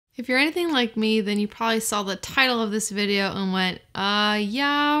If you're anything like me, then you probably saw the title of this video and went,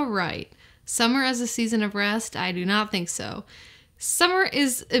 yeah, right. Summer as a season of rest? I do not think so. Summer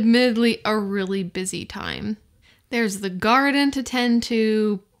is admittedly a really busy time. There's the garden to tend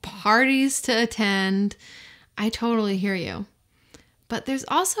to, parties to attend. I totally hear you. But there's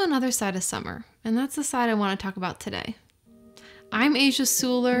also another side of summer, and that's the side I want to talk about today. I'm Asia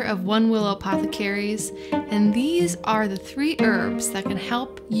Suler of One Willow Apothecaries, and these are the 3 herbs that can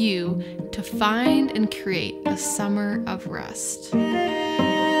help you to find and create a summer of rest.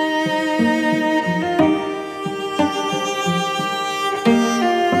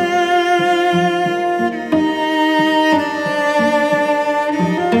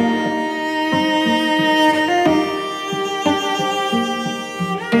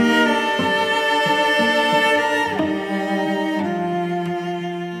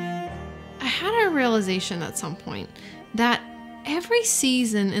 Realization at some point that every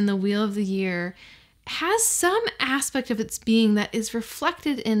season in the wheel of the year has some aspect of its being that is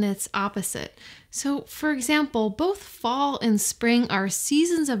reflected in its opposite. So, for example, both fall and spring are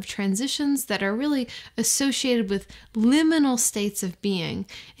seasons of transitions that are really associated with liminal states of being.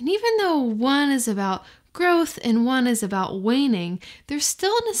 And even though one is about growth and one is about waning, there's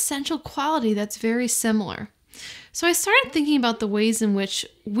still an essential quality that's very similar. So I started thinking about the ways in which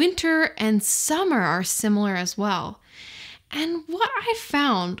winter and summer are similar as well. And what I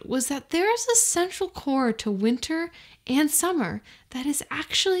found was that there is a central core to winter and summer that is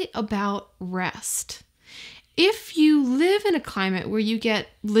actually about rest. If you live in a climate where you get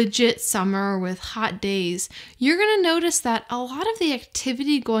legit summer with hot days, you're going to notice that a lot of the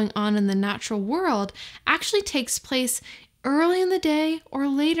activity going on in the natural world actually takes place early in the day or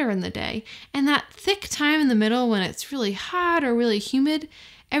later in the day. And that thick time in the middle when it's really hot or really humid,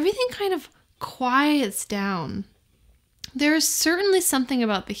 everything kind of quiets down. There is certainly something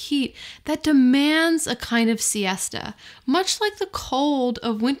about the heat that demands a kind of siesta, much like the cold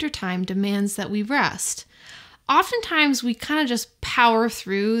of wintertime demands that we rest. Oftentimes we kind of just power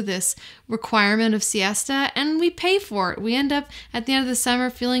through this requirement of siesta and we pay for it. We end up at the end of the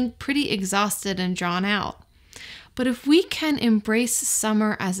summer feeling pretty exhausted and drawn out. But if we can embrace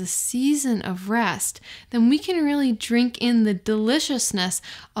summer as a season of rest, then we can really drink in the deliciousness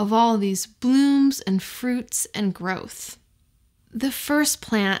of all these blooms and fruits and growth. The first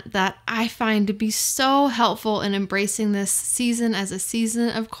plant that I find to be so helpful in embracing this season as a season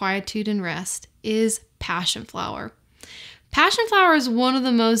of quietude and rest is passion flower. Passion flower is one of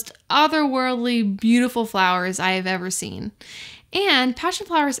the most otherworldly, beautiful flowers I have ever seen. And passion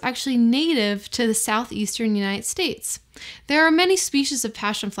flower is actually native to the southeastern United States. There are many species of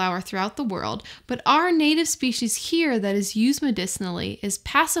passion flower throughout the world, but our native species here that is used medicinally is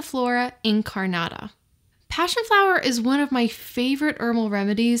Passiflora incarnata. Passion flower is one of my favorite herbal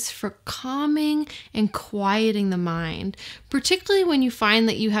remedies for calming and quieting the mind, particularly when you find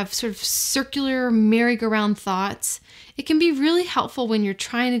that you have sort of circular merry-go-round thoughts. It can be really helpful when you're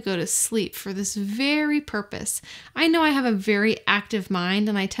trying to go to sleep for this very purpose. I know I have a very active mind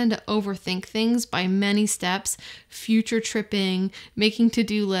and I tend to overthink things by many steps, future tripping, making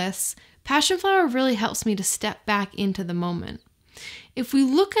to-do lists. Passion flower really helps me to step back into the moment. If we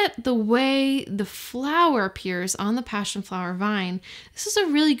look at the way the flower appears on the passion flower vine, this is a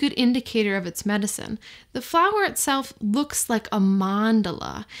really good indicator of its medicine. The flower itself looks like a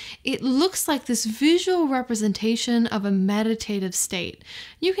mandala. It looks like this visual representation of a meditative state.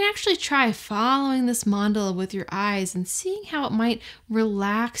 You can actually try following this mandala with your eyes and seeing how it might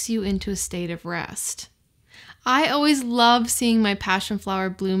relax you into a state of rest. I always love seeing my passion flower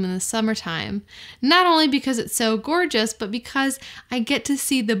bloom in the summertime, not only because it's so gorgeous, but because I get to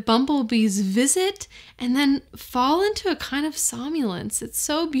see the bumblebees visit and then fall into a kind of somnolence. It's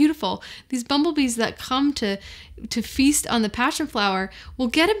so beautiful. These bumblebees that come to feast on the passion flower will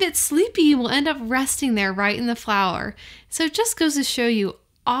get a bit sleepy and will end up resting there right in the flower. So it just goes to show you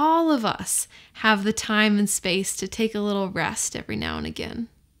all of us have the time and space to take a little rest every now and again.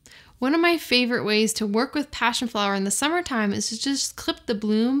 One of my favorite ways to work with passion flower in the summertime is to just clip the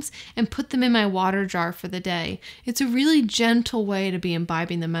blooms and put them in my water jar for the day. It's a really gentle way to be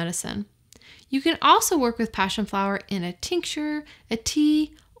imbibing the medicine. You can also work with passion flower in a tincture, a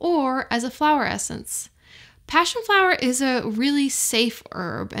tea, or as a flower essence. Passion flower is a really safe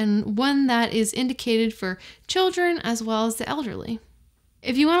herb and one that is indicated for children as well as the elderly.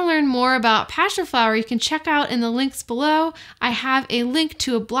 If you want to learn more about passion flower, you can check out in the links below. I have a link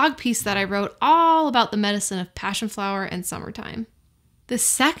to a blog piece that I wrote all about the medicine of passion flower and summertime. The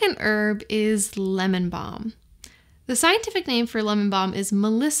second herb is lemon balm. The scientific name for lemon balm is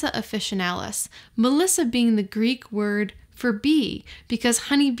Melissa officinalis, Melissa being the Greek word for bee because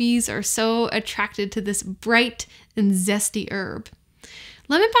honeybees are so attracted to this bright and zesty herb.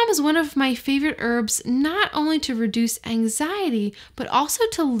 Lemon balm is one of my favorite herbs, not only to reduce anxiety, but also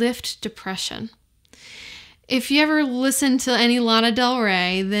to lift depression. If you ever listen to any Lana Del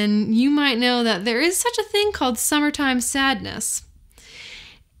Rey, then you might know that there is such a thing called summertime sadness.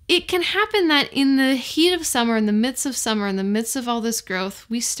 It can happen that in the heat of summer, in the midst of all this growth,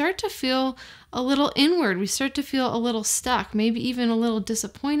 we start to feel a little inward. We start to feel a little stuck, maybe even a little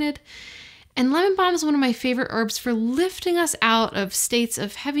disappointed. And lemon balm is one of my favorite herbs for lifting us out of states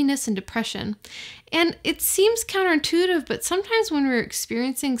of heaviness and depression. And it seems counterintuitive, but sometimes when we're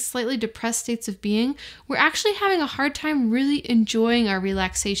experiencing slightly depressed states of being, we're actually having a hard time really enjoying our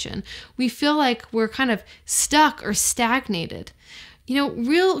relaxation. We feel like we're kind of stuck or stagnated. You know,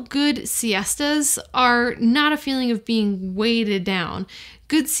 real good siestas are not a feeling of being weighted down.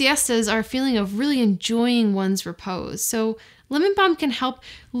 Good siestas are a feeling of really enjoying one's repose. So lemon balm can help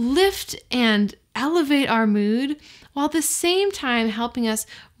lift and elevate our mood while at the same time helping us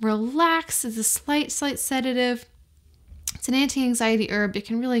relax. It's a slight sedative. It's an anti-anxiety herb. It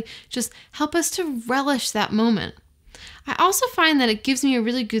can really just help us to relish that moment. I also find that it gives me a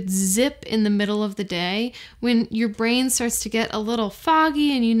really good zip in the middle of the day when your brain starts to get a little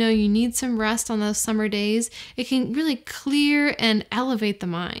foggy and you know you need some rest on those summer days. It can really clear and elevate the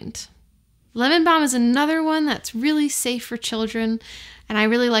mind. Lemon balm is another one that's really safe for children, and I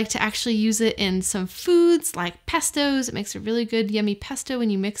really like to actually use it in some foods like pestos. It makes a really good, yummy pesto when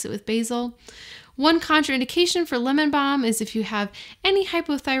you mix it with basil. One contraindication for lemon balm is if you have any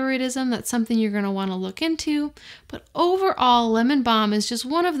hypothyroidism. That's something you're going to want to look into. But overall, lemon balm is just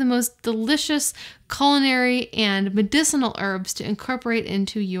one of the most delicious culinary and medicinal herbs to incorporate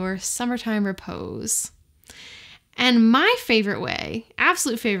into your summertime repose. And my favorite way,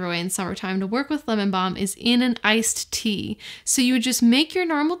 absolute favorite way in summertime to work with lemon balm is in an iced tea. So you would just make your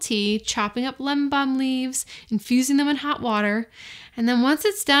normal tea, chopping up lemon balm leaves, infusing them in hot water. And then once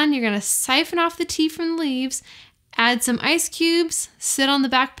it's done, you're going to siphon off the tea from the leaves, add some ice cubes, sit on the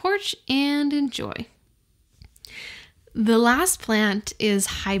back porch, and enjoy. The last plant is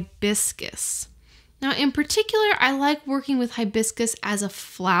hibiscus. Now, in particular, I like working with hibiscus as a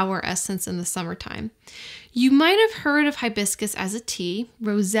flower essence in the summertime. You might have heard of hibiscus as a tea,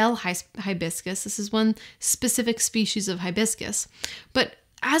 Roselle hibiscus. This is one specific species of hibiscus. But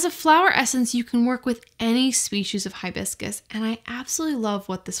as a flower essence, you can work with any species of hibiscus, and I absolutely love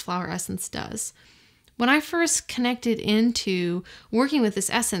what this flower essence does. When I first connected into working with this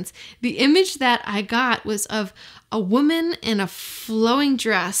essence, the image that I got was of a woman in a flowing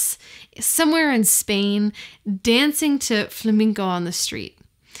dress somewhere in Spain dancing to flamenco on the street.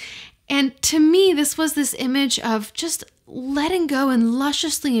 And to me, this was this image of just letting go and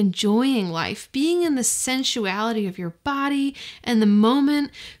lusciously enjoying life, being in the sensuality of your body and the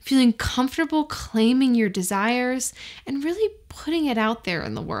moment, feeling comfortable claiming your desires, and really putting it out there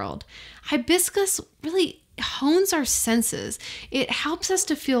in the world. Hibiscus really hones our senses. It helps us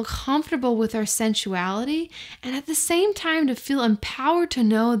to feel comfortable with our sensuality and at the same time to feel empowered to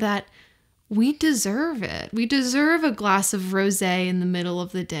know that we deserve it. We deserve a glass of rosé in the middle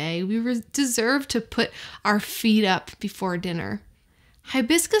of the day. We deserve to put our feet up before dinner.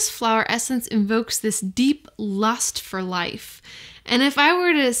 Hibiscus flower essence invokes this deep lust for life. And if I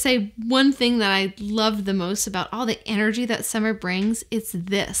were to say one thing that I love the most about all the energy that summer brings, it's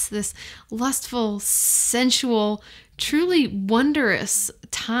this lustful, sensual, truly wondrous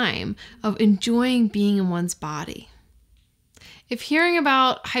time of enjoying being in one's body. If hearing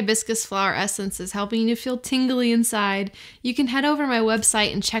about hibiscus flower essence is helping you feel tingly inside, you can head over to my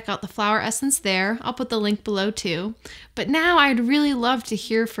website and check out the flower essence there. I'll put the link below too. But now I'd really love to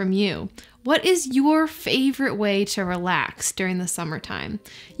hear from you. What is your favorite way to relax during the summertime?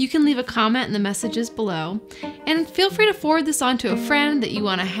 You can leave a comment in the messages below, and feel free to forward this on to a friend that you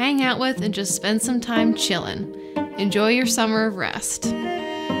want to hang out with and just spend some time chilling. Enjoy your summer of rest.